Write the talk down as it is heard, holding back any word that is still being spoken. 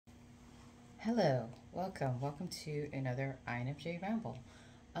Hello, welcome to another INFJ Ramble.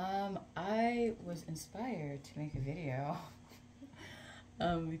 I was inspired to make a video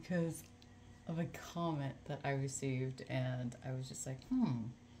because of a comment that I received, and I was just like,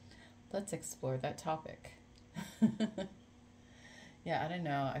 let's explore that topic. Yeah, I don't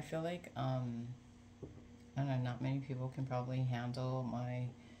know. I feel like, I don't know, not many people can probably handle I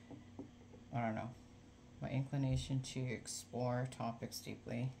don't know, my inclination to explore topics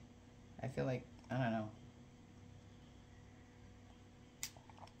deeply. I feel like, I don't know.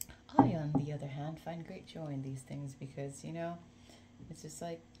 I, on the other hand, find great joy in these things because, it's just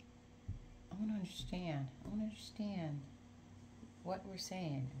like, I want to understand. I want to understand what we're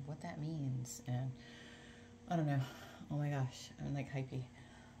saying and what that means. And I don't know. Oh my gosh, I'm like hypey.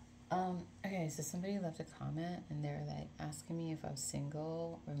 Okay, so somebody left a comment and they're like asking me if I was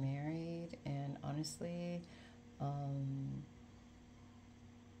single or married. And honestly,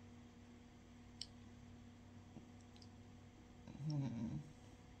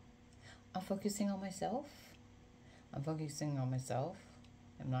 I'm focusing on myself. I'm focusing on myself.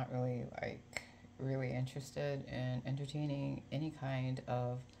 I'm not really really interested in entertaining any kind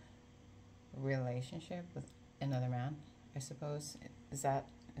of relationship with another man, I suppose. Is that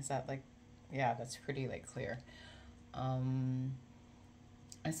like, yeah, that's pretty like clear. I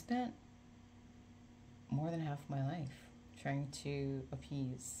spent more than half my life trying to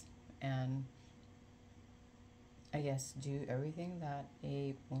appease and I guess do everything that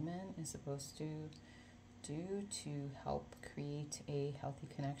a woman is supposed to do to help create a healthy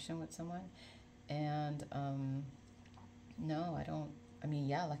connection with someone. And no, I don't. I mean,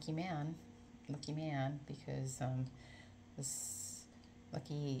 yeah, lucky man, because this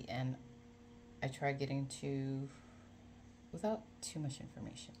lucky, and I tried getting to without too much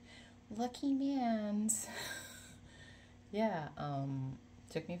information. Lucky man's, yeah,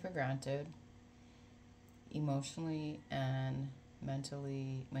 took me for granted, emotionally and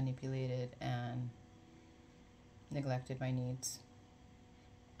mentally manipulated and neglected my needs.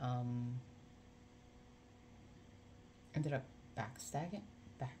 Ended up backstabbing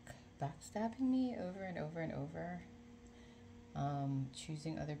me over and over and over.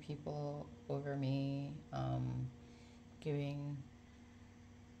 Choosing other people over me. Giving,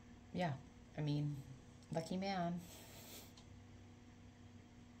 yeah, I mean, lucky man.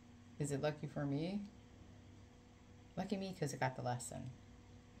 Is it lucky for me? Lucky me because I got the lesson.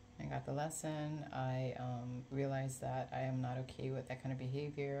 I realized that I am not okay with that kind of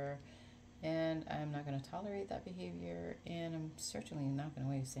behavior, and I'm not going to tolerate that behavior, and I'm certainly not going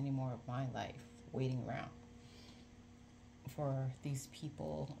to waste any more of my life waiting around for these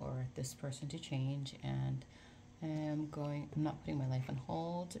people or this person to change. And I'm not putting my life on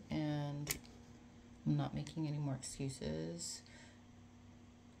hold, and I'm not making any more excuses.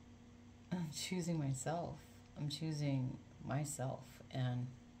 I'm choosing myself. I'm choosing myself and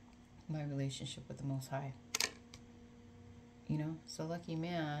my relationship with the Most High. So lucky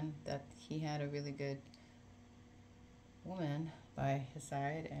man that he had a really good woman by his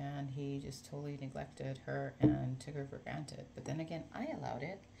side, and he just totally neglected her and took her for granted. But then again, I allowed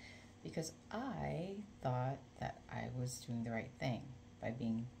it because I thought that I was doing the right thing by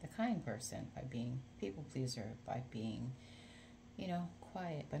being the kind person, by being people pleaser, by being,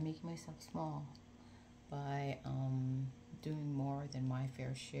 quiet, by making myself small, by doing more than my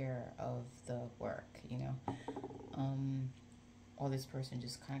fair share of the work. Or this person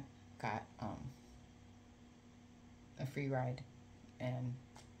just kind of got a free ride, and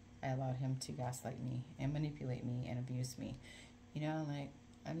I allowed him to gaslight me and manipulate me and abuse me. Like,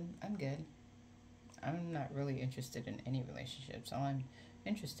 I'm good. I'm not really interested in any relationships. All I'm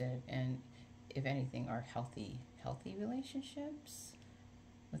interested in, if anything, are healthy relationships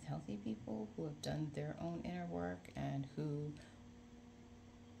with healthy people who have done their own inner work and who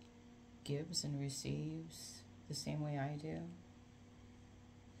gives and receives the same way I do.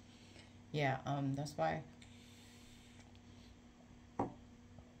 Yeah, that's why I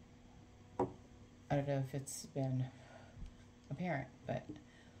don't know if it's been apparent, but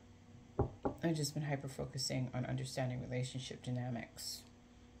I've just been hyper focusing on understanding relationship dynamics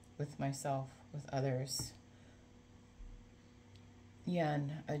with myself, with others. Yeah,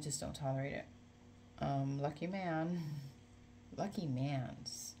 and I just don't tolerate it. Lucky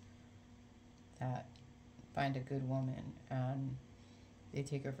mans that find a good woman and they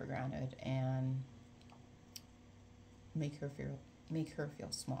take her for granted and make her feel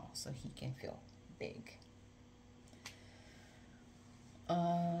small so he can feel big.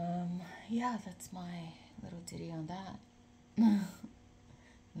 Yeah, that's my little ditty on that.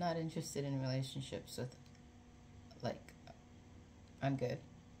 Not interested in relationships with, like, I'm good.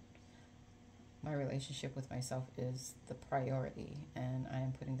 my relationship with myself is the priority, and I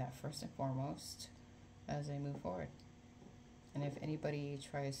am putting that first and foremost as I move forward. And if anybody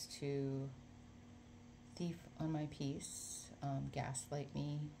tries to thief on my peace, gaslight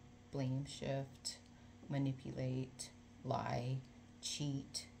me, blame shift, manipulate, lie,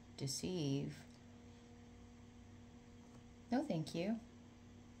 cheat, deceive, no thank you.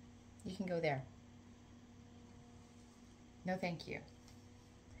 You can go there. No thank you.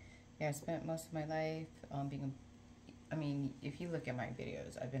 Yeah, I spent most of my life if you look at my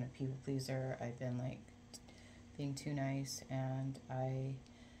videos, I've been a people pleaser. I've been like being too nice, and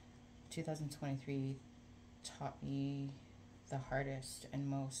 2023 taught me the hardest and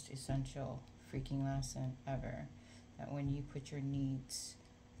most essential freaking lesson ever, that when you put your needs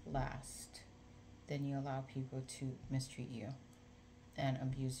last, then you allow people to mistreat you and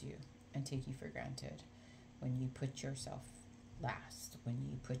abuse you and take you for granted. When you put yourself last, when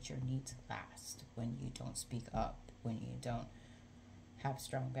you put your needs last, when you don't speak up, when you don't have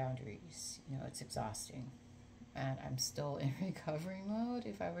strong boundaries, it's exhausting. And I'm still in recovery mode,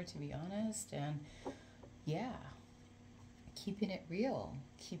 if I were to be honest. And yeah, keeping it real,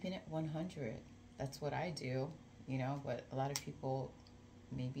 keeping it 100. That's what I do, but a lot of people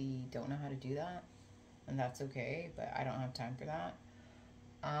maybe don't know how to do that, and that's okay, but I don't have time for that.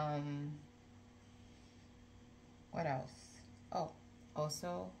 What else? Oh,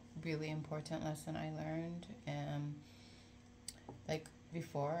 also, really important lesson I learned. Like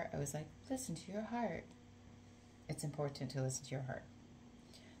before, I was like, listen to your heart. It's important to listen to your heart.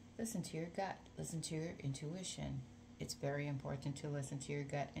 Listen to your gut. Listen to your intuition. It's very important to listen to your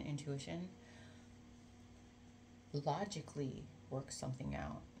gut and intuition. Logically work something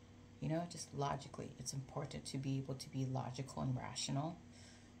out. Just logically. It's important to be able to be logical and rational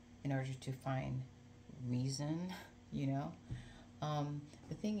in order to find reason,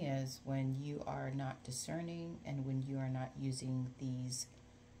 The thing is, when you are not discerning and when you are not using these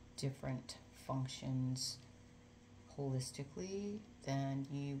different functions holistically, then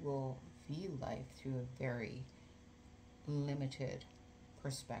you will view life through a very limited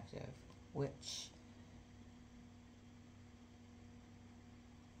perspective, which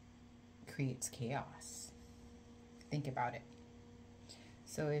creates chaos. Think about it.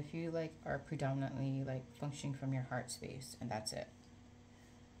 So if you are predominantly functioning from your heart space and that's it,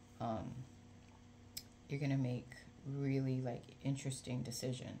 you're gonna make really interesting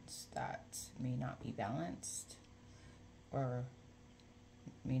decisions that may not be balanced or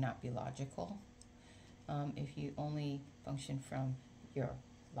may not be logical. If you only function from your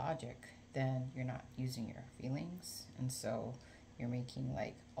logic, then you're not using your feelings, and so you're making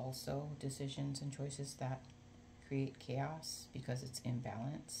also decisions and choices that create chaos because it's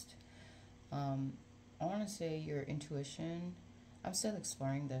imbalanced. I want to say your intuition, I'm still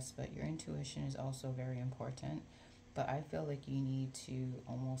exploring this, but your intuition is also very important. But I feel like you need to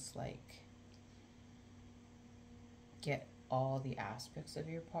almost get all the aspects of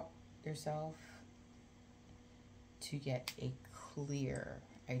yourself to get a clear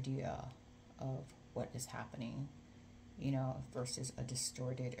idea of what is happening, versus a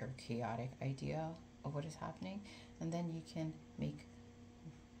distorted or chaotic idea of what is happening. And then you can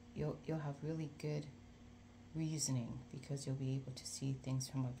you'll have really good reasoning, because you'll be able to see things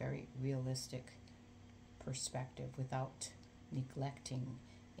from a very realistic perspective without neglecting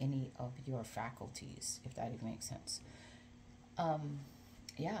any of your faculties, if that even makes sense.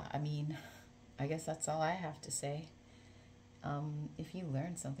 I guess that's all I have to say. If you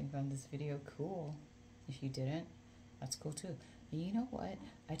learned something from this video, cool. If you didn't, that's cool too. And you know what?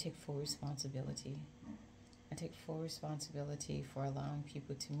 I take full responsibility. I take full responsibility for allowing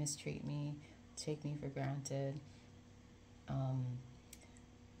people to mistreat me, take me for granted,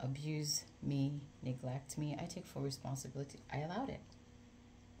 abuse me, neglect me. I take full responsibility. I allowed it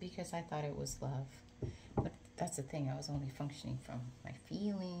because I thought it was love. But that's the thing. I was only functioning from my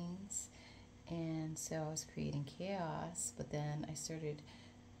feelings. And so I was creating chaos. But then I started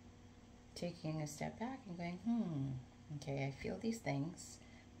taking a step back and going, okay, I feel these things.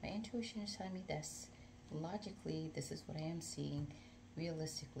 My intuition is telling me this. Logically, this is what I am seeing.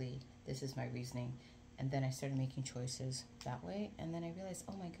 Realistically, this is my reasoning. And then I started making choices that way. And then I realized,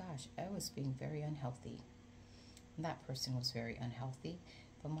 oh my gosh, I was being very unhealthy. And that person was very unhealthy.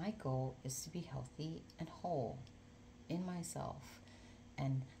 But my goal is to be healthy and whole in myself.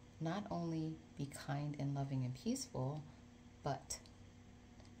 And not only be kind and loving and peaceful, but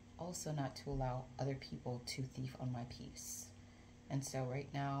also not to allow other people to thief on my peace. And so right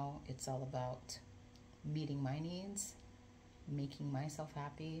now, it's all about meeting my needs, making myself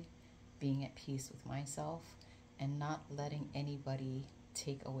happy, being at peace with myself, and not letting anybody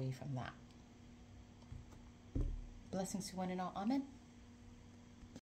take away from that. Blessings to one and all. Amen.